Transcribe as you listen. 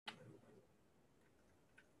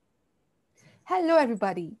Hello,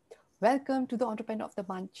 everybody. Welcome to the Entrepreneur of the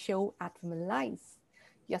Month show at Women Lines.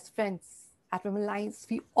 Yes, friends, at Women Lines,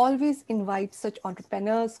 we always invite such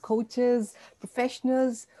entrepreneurs, coaches,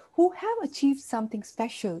 professionals who have achieved something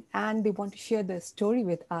special and they want to share their story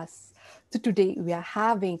with us. So today we are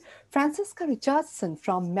having Francisca Richardson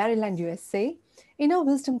from Maryland, USA, inner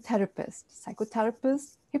wisdom therapist,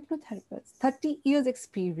 psychotherapist, hypnotherapist, 30 years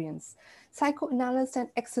experience, psychoanalyst and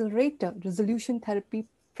accelerator resolution therapy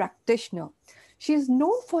practitioner. She is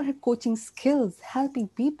known for her coaching skills, helping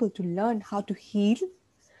people to learn how to heal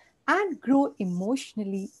and grow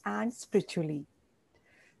emotionally and spiritually.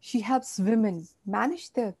 She helps women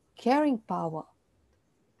manage their caring power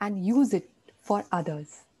and use it for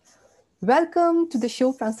others. Welcome to the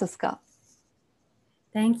show, Francisca.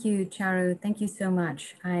 Thank you, Charu. Thank you so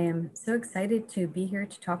much. I am so excited to be here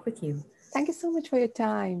to talk with you. Thank you so much for your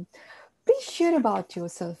time. Please share about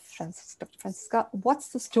yourself, Francisca. Francisca, what's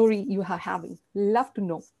the story you are having? Love to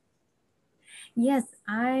know. Yes,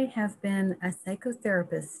 I have been a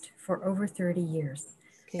psychotherapist for over 30 years.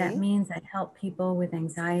 That Okay. means I help people with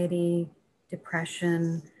anxiety,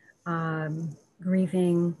 depression,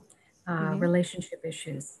 grieving, Mm-hmm. relationship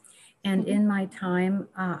issues. And Mm-hmm. in my time,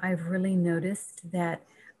 I've really noticed that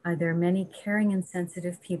there are many caring and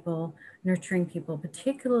sensitive people, nurturing people,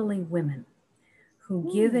 particularly women,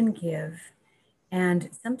 who give Hmm. and give. And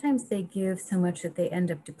sometimes they give so much that they end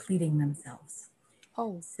up depleting themselves.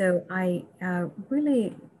 Oh. So I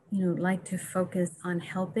really, like to focus on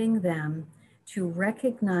helping them to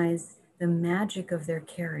recognize the magic of their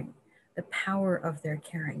caring, the power of their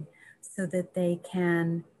caring, so that they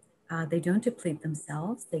don't deplete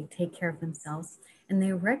themselves, they take care of themselves, and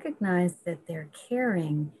they recognize that their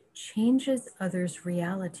caring changes others'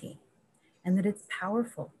 reality and that it's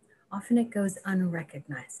powerful. Often it goes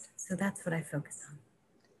unrecognized. So that's what I focus on.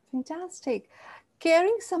 Fantastic.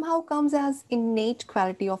 Caring somehow comes as innate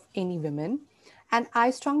quality of any woman. And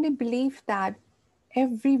I strongly believe that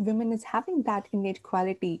every woman is having that innate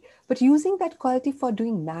quality, but using that quality for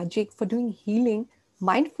doing magic, for doing healing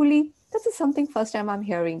mindfully, this is something first time I'm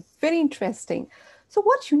hearing. Very interesting. So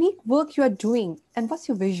what unique work you are doing and what's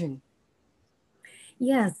your vision?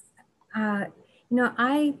 Yes. Uh, you know,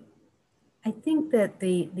 I I think that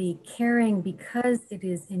the caring, because it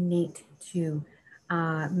is innate to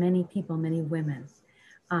many people, many women,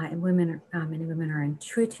 many women are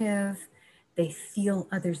intuitive. They feel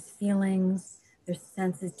others' feelings. They're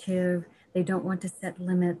sensitive. They don't want to set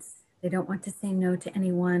limits. They don't want to say no to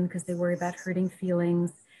anyone because they worry about hurting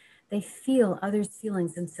feelings. They feel others'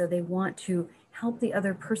 feelings, and so they want to help the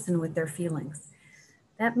other person with their feelings.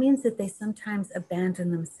 That means that they sometimes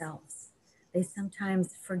abandon themselves. They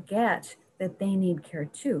sometimes forget that they need care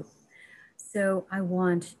too. So I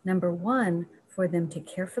want, number one, for them to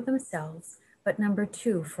care for themselves, but number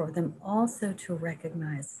two, for them also to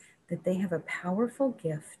recognize that they have a powerful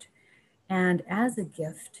gift. And as a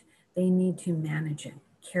gift, they need to manage it,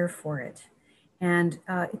 care for it. And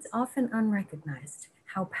it's often unrecognized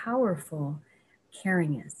how powerful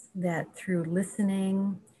caring is, that through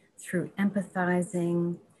listening, through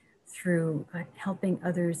empathizing, through helping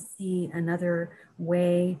others see another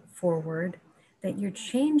way forward, that you're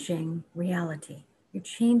changing reality. You're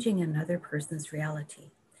changing another person's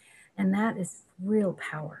reality. And that is real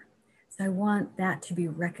power. So I want that to be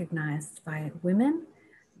recognized by women,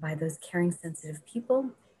 by those caring, sensitive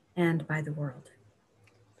people, and by the world.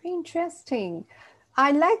 Very interesting.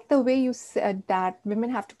 I like the way you said that women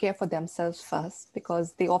have to care for themselves first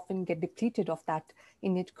because they often get depleted of that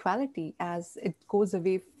innate quality as it goes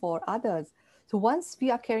away for others. So once we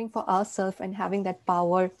are caring for ourselves and having that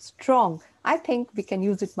power strong, I think we can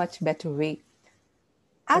use it much better way.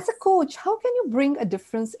 As a Yes. coach, how can you bring a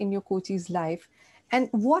difference in your coach's life and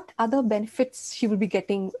what other benefits she will be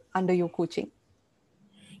getting under your coaching?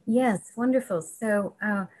 Yes, wonderful. So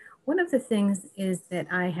one of the things is that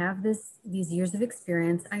I have these years of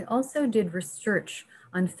experience. I also did research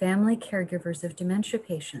on family caregivers of dementia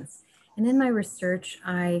patients. And in my research,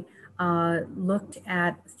 I looked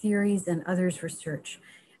at theories and others' research.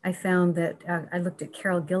 I found that I looked at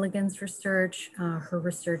Carol Gilligan's research, her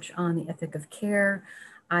research on the ethic of care.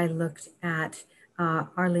 I looked at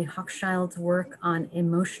Arlie Hochschild's work on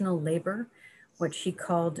emotional labor, what she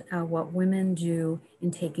called what women do in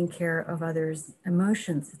taking care of others'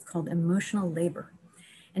 emotions. It's called emotional labor.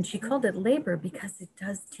 And she called it labor because it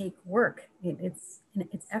does take work. It's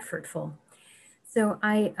effortful. So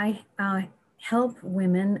I help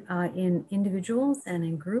women in individuals and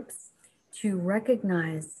in groups to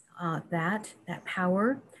recognize that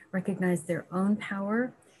power, recognize their own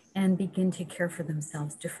power, and begin to care for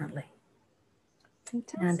themselves differently.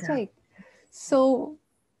 And Fantastic. So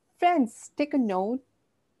friends, take a note.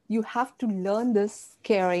 You have to learn this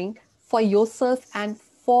caring for yourself and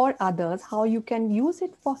for others, how you can use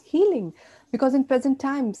it for healing. Because in present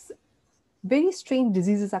times, very strange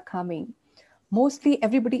diseases are coming. Mostly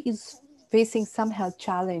everybody is facing some health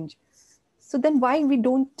challenge. So then why we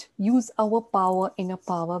don't use our power, inner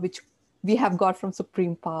power, which we have got from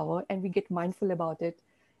supreme power, and we get mindful about it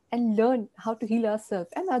and learn how to heal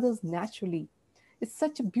ourselves and others naturally. It's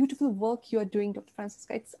such a beautiful work you are doing, Dr.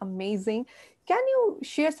 Francisca. It's amazing. Can you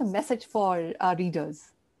share some message for our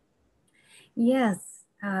readers? Yes,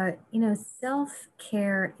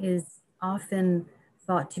 self-care is often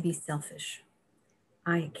thought to be selfish.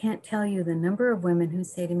 I can't tell you the number of women who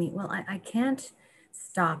say to me, well, I can't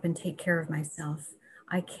stop and take care of myself.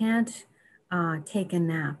 I can't take a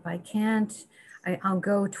nap. I'll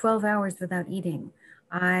go 12 hours without eating.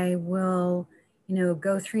 I will,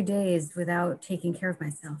 go 3 days without taking care of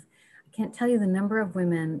myself. I can't tell you the number of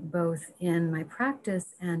women, both in my practice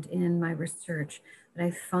and in my research, that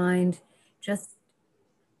I find just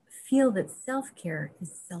feel that self-care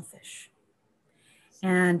is selfish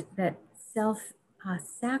and that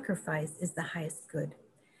self-sacrifice is the highest good.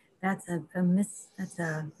 That's that's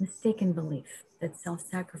a mistaken belief that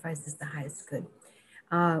self-sacrifice is the highest good.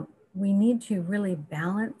 We need to really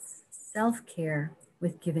balance self-care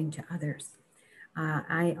with giving to others.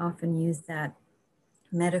 I often use that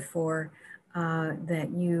metaphor that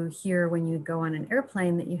you hear when you go on an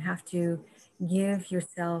airplane, that you have to give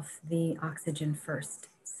yourself the oxygen first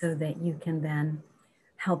so that you can then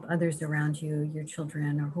help others around you, your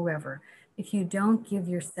children or whoever. If you don't give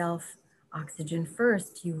yourself oxygen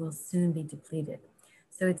first, you will soon be depleted.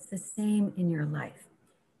 So it's the same in your life.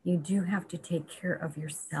 You do have to take care of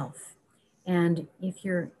yourself. And if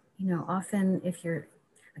you're, often if you're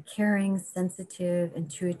a caring, sensitive,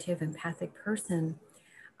 intuitive, empathic person,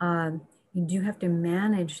 you do have to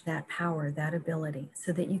manage that power, that ability,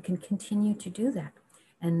 so that you can continue to do that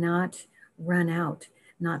and not run out,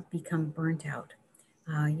 not become burnt out.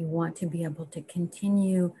 You want to be able to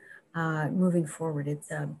continue moving forward. It's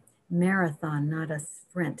a marathon, not a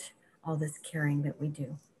sprint, all this caring that we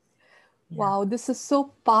do. Yeah. Wow, this is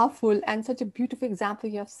so powerful and such a beautiful example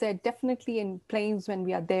you have said. Definitely in planes, when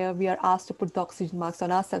we are there, we are asked to put the oxygen masks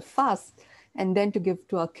on ourselves first and then to give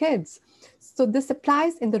to our kids. So this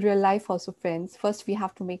applies in the real life also, friends. First, we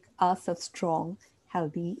have to make ourselves strong,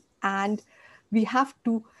 healthy, and we have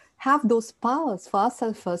to have those powers for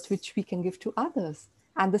ourselves first, which we can give to others.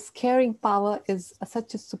 And this caring power is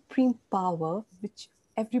such a supreme power, which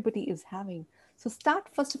everybody is having. So start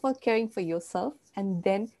first of all caring for yourself and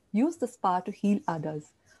then use this power to heal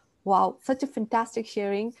others. Wow, such a fantastic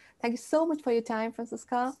sharing. Thank you so much for your time,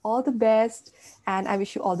 Francisca. All the best, and I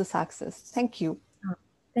wish you all the success. Thank you. Oh,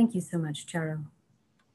 thank you so much, Charo.